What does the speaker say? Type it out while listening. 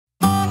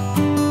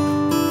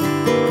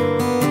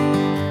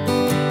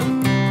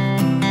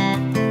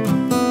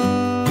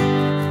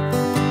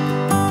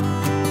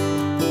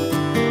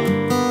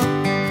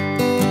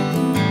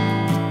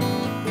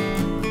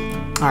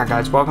Alright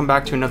guys, welcome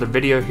back to another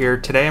video here.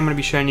 Today I'm going to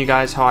be showing you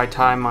guys how I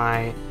tie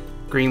my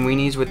green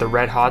weenies with the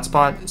red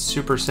hotspot. It's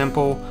super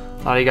simple.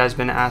 A lot of you guys have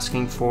been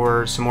asking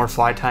for some more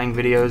fly tying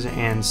videos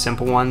and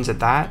simple ones at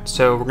that.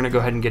 So we're going to go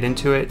ahead and get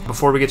into it.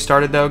 Before we get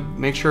started though,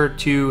 make sure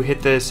to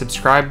hit the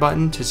subscribe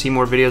button to see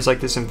more videos like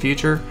this in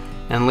future.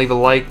 And leave a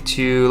like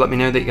to let me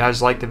know that you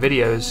guys like the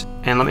videos.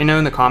 And let me know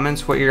in the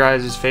comments what your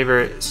guys'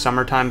 favorite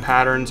summertime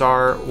patterns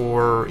are,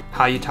 or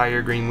how you tie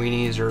your green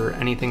weenies, or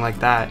anything like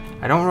that.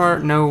 I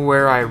don't know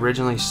where I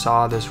originally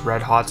saw this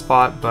red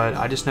hotspot, but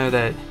I just know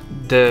that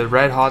the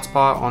red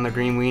hotspot on the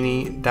green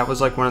weenie, that was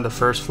like one of the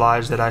first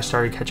flies that I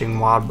started catching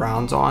wild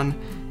browns on,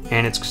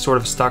 and it's sort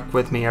of stuck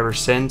with me ever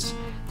since.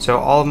 So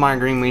all of my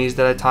green weenies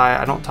that I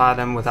tie, I don't tie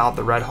them without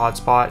the red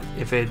hotspot.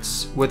 If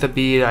it's with a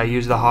bead, I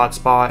use the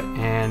hotspot,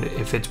 and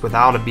if it's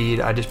without a bead,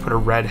 I just put a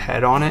red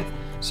head on it.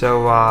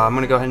 So I'm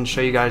going to go ahead and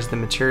show you guys the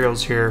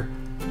materials here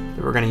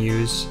that we're going to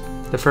use.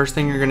 The first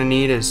thing you're going to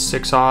need is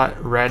 6/0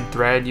 red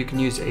thread. You can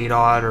use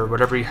 8/0 or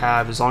whatever you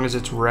have, as long as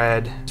it's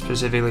red,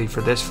 specifically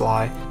for this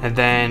fly. And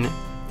then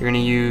you're going to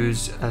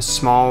use a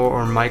small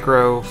or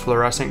micro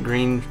fluorescent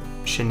green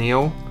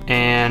chenille.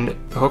 And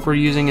the hook we're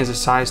using is a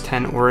size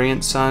 10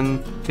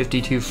 Orientsun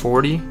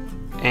 5240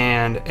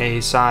 and a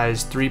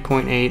size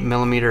 3.8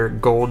 millimeter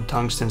gold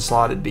tungsten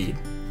slotted bead.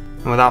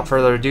 And without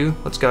further ado,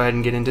 let's go ahead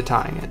and get into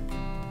tying it.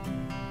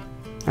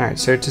 Alright,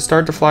 so to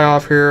start the fly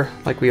off here,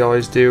 like we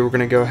always do, we're going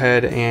to go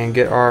ahead and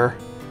get our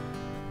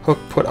hook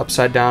put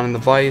upside down in the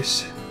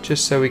vise,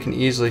 just so we can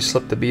easily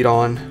slip the bead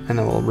on, and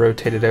then we'll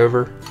rotate it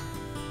over.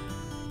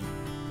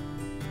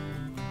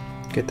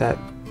 Get that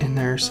in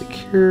there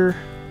secure.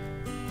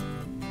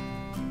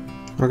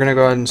 We're going to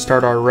go ahead and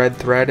start our red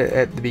thread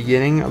at the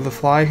beginning of the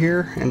fly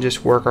here and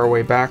just work our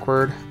way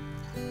backward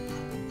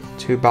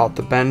to about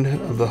the bend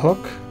of the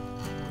hook.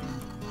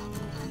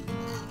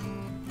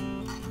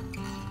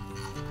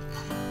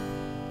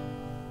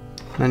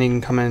 Then you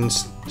can come in and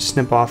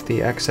snip off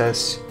the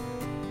excess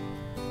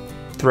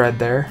thread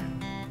there.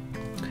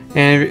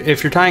 And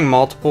if you're tying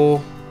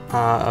multiple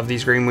of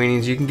these green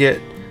weenies, you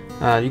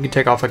can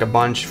take off like a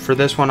bunch. For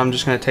this one, I'm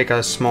just going to take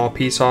a small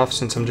piece off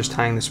since I'm just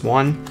tying this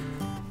one.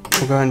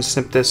 We'll go ahead and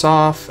snip this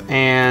off.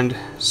 And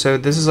so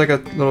this is like a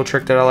little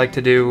trick that I like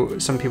to do.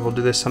 Some people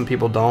do this, some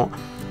people don't.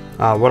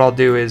 What I'll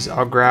do is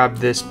I'll grab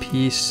this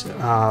piece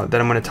that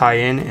I'm going to tie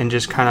in and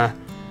just kind of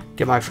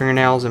get my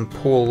fingernails and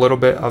pull a little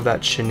bit of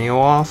that chenille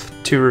off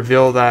to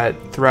reveal that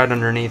thread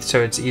underneath,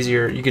 so it's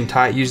easier. You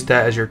can use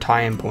that as your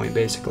tie-in point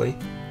basically.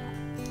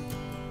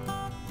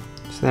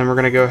 So then we're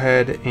going to go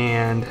ahead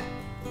and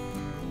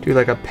do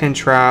like a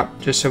pinch wrap,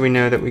 just so we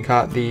know that we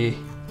got the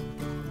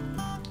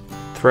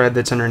thread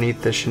that's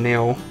underneath the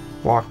chenille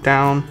walk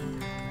down.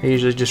 I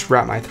usually just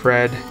wrap my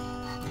thread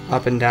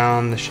up and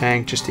down the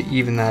shank just to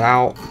even that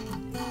out.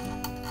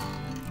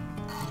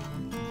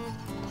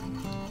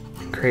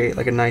 Create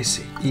like a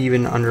nice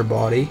even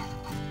underbody.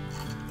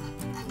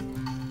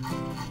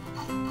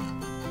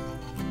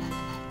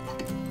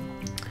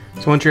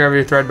 So once you have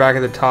your thread back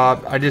at the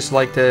top, I just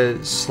like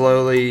to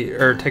slowly,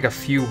 or take a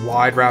few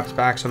wide wraps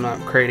back so I'm not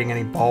creating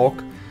any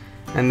bulk.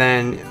 And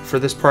then for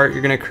this part,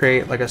 you're going to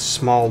create like a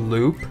small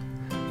loop.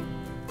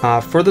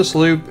 For this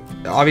loop,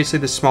 obviously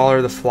the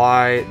smaller the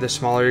fly, the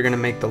smaller you're going to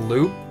make the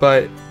loop,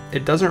 but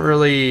it doesn't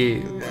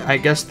really, I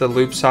guess the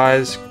loop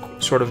size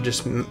sort of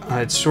just,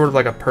 it's sort of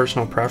like a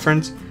personal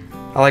preference.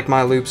 I like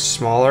my loops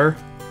smaller,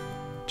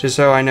 just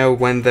so I know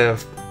when the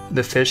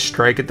fish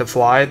strike at the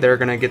fly, they're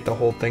going to get the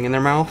whole thing in their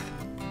mouth.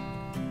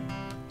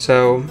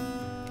 So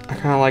I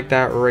kind of like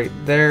that right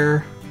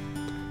there.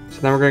 So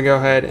then we're going to go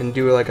ahead and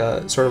do like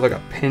a sort of like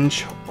a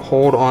pinch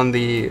hold on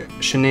the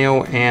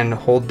chenille and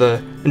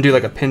do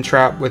like a pinch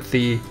wrap with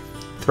the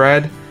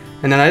thread.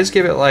 And then I just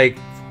give it like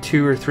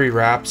 2 or 3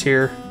 wraps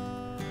here.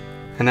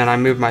 And then I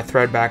move my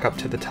thread back up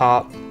to the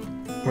top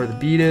where the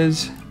bead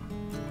is.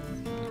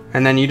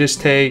 And then you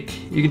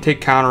can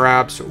take counter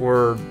wraps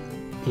or,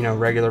 you know,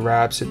 regular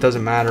wraps. It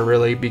doesn't matter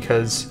really,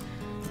 because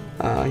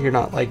you're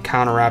not like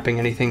counter wrapping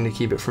anything to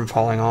keep it from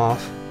falling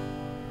off.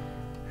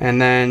 And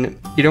then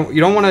you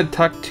don't want to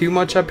tuck too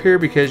much up here,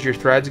 because your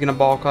thread's gonna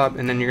bulk up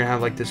and then you're gonna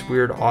have like this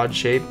weird odd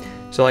shape.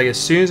 So like as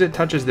soon as it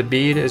touches the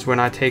bead is when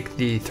I take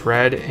the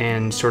thread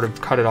and sort of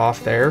cut it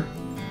off there.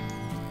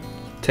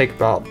 Take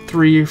about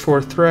 3 or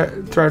 4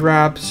 thread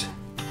wraps,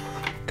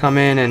 come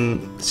in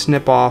and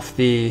snip off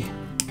the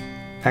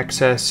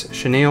excess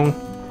chenille.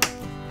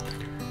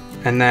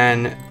 And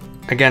then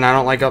again, I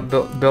don't like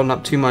building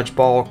up too much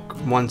bulk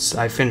once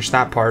I finish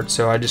that part,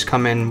 so I just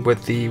come in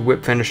with the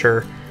whip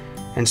finisher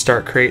and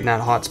start creating that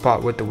hot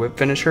spot with the whip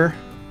finisher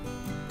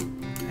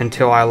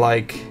until I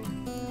like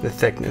the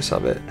thickness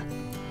of it.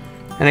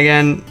 And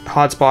again,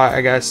 hot spot,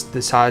 I guess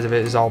the size of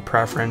it is all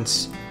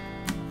preference.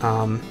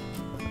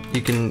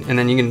 You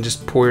can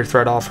just pull your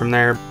thread off from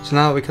there. So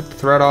now that we cut the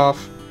thread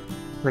off,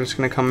 we're just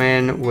going to come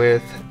in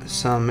with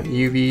some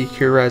UV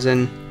cure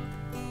resin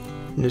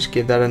and just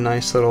give that a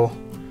nice little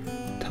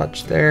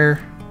touch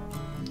there.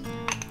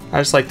 I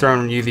just like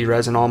throwing UV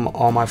resin on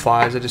all my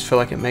flies. I just feel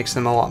like it makes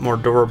them a lot more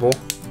durable.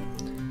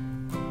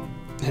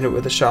 Hit it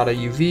with a shot of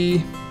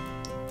UV.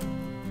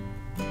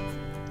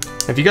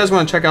 If you guys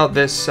want to check out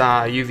this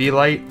UV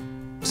light,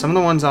 some of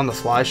the ones on the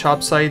fly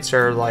shop sites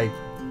are like,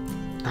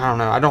 I don't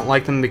know, I don't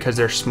like them because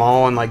they're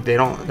small and like they're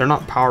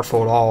not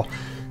powerful at all.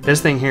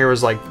 This thing here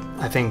was like,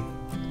 I think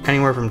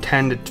anywhere from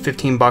 10 to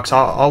 15 bucks.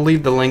 I'll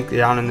leave the link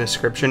down in the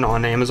description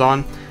on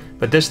Amazon.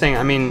 But this thing,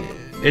 I mean,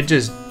 it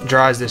just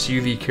dries this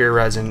UV cure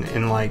resin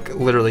in like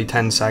literally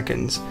 10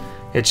 seconds.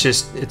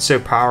 It's so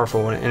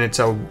powerful, and it's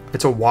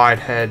a wide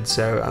head,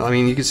 so I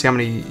mean you can see how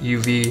many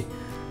UV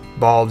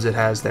bulbs it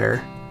has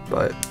there.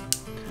 But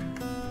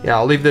yeah,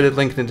 I'll leave the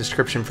link in the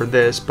description for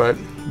this. But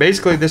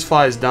basically this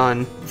fly is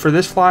done. For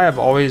this fly, I've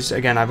always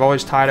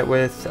tied it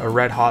with a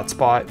red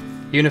Hotspot.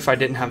 Even if I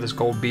didn't have this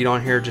gold bead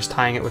on here, just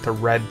tying it with a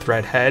red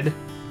thread head.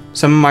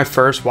 Some of my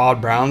first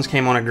wild browns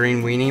came on a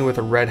green weenie with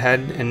a red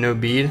head and no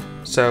bead,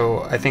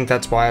 so I think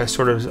that's why I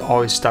sort of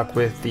always stuck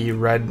with the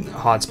red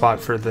Hotspot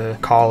for the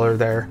collar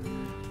there.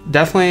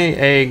 Definitely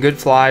a good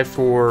fly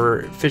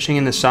for fishing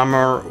in the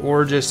summer,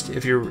 or just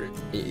if you're,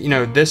 you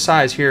know, this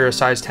size here, a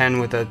size 10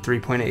 with a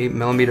 3.8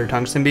 millimeter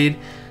tungsten bead,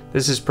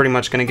 this is pretty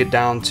much going to get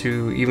down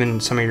to even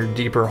some of your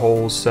deeper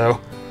holes. So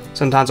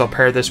sometimes I'll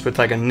pair this with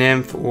like a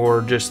nymph,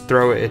 or just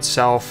throw it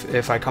itself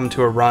if I come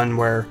to a run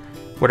where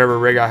whatever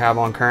rig I have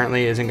on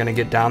currently isn't going to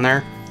get down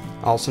there.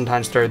 I'll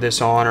sometimes throw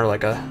this on, or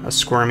like a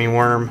squirmy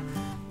worm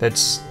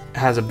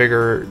has a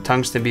bigger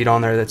tungsten bead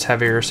on there that's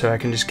heavier, so I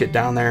can just get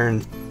down there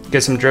and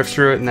get some drift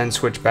through it and then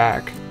switch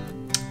back.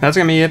 That's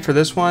gonna be it for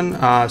this one.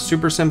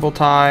 Super simple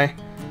tie.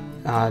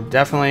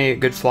 Definitely a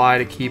good fly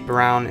to keep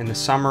around in the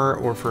summer,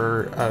 or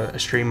for a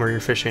stream where you're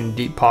fishing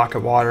deep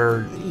pocket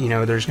water, you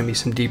know, there's gonna be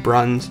some deep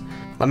runs.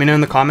 Let me know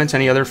in the comments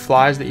any other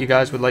flies that you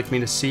guys would like me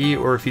to see,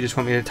 or if you just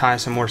want me to tie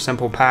some more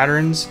simple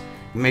patterns.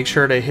 Make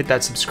sure to hit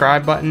that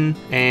subscribe button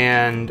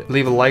and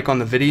leave a like on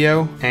the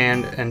video,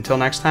 and until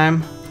next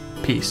time,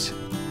 peace.